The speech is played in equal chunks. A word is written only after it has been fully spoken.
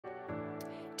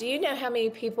Do you know how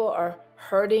many people are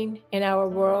hurting in our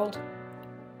world?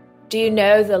 Do you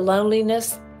know the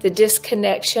loneliness, the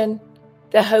disconnection,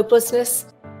 the hopelessness?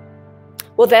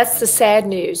 Well, that's the sad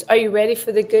news. Are you ready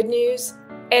for the good news?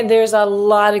 And there's a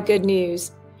lot of good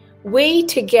news. We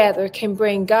together can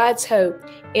bring God's hope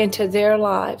into their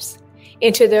lives,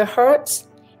 into their hurts,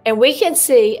 and we can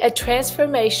see a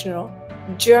transformational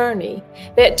journey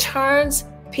that turns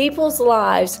people's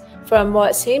lives from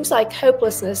what seems like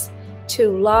hopelessness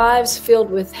to lives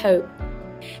filled with hope.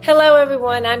 Hello,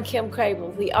 everyone. I'm Kim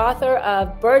Crable, the author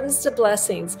of Burdens to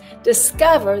Blessings,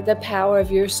 Discover the Power of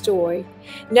Your Story,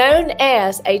 known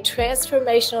as a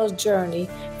transformational journey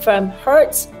from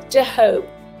hurts to hope.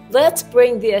 Let's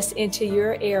bring this into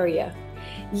your area.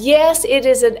 Yes, it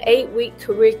is an 8-week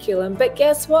curriculum, but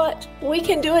guess what? We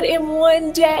can do it in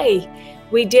one day.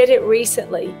 We did it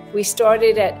recently. We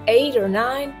started at 8 or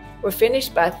 9. We're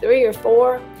finished by 3 or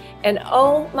 4. And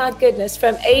oh my goodness,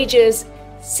 from ages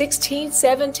 16,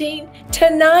 17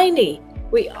 to 90,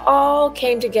 we all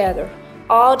came together,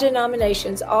 all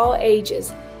denominations, all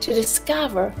ages, to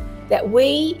discover that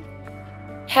we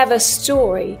have a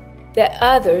story that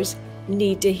others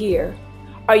need to hear.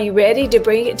 Are you ready to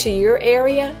bring it to your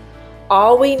area?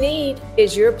 All we need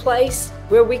is your place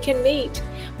where we can meet.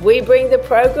 We bring the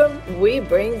program, we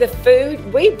bring the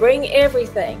food, we bring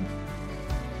everything.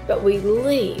 But we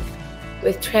leave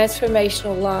with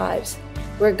transformational lives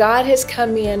where God has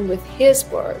come in with His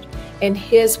word and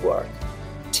His work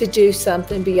to do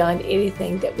something beyond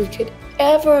anything that we could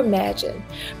ever imagine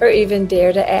or even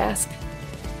dare to ask.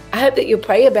 I hope that you'll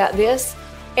pray about this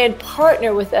and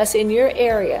partner with us in your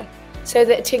area so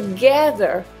that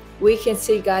together we can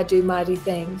see God do mighty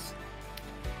things.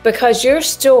 Because your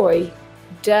story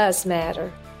does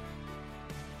matter.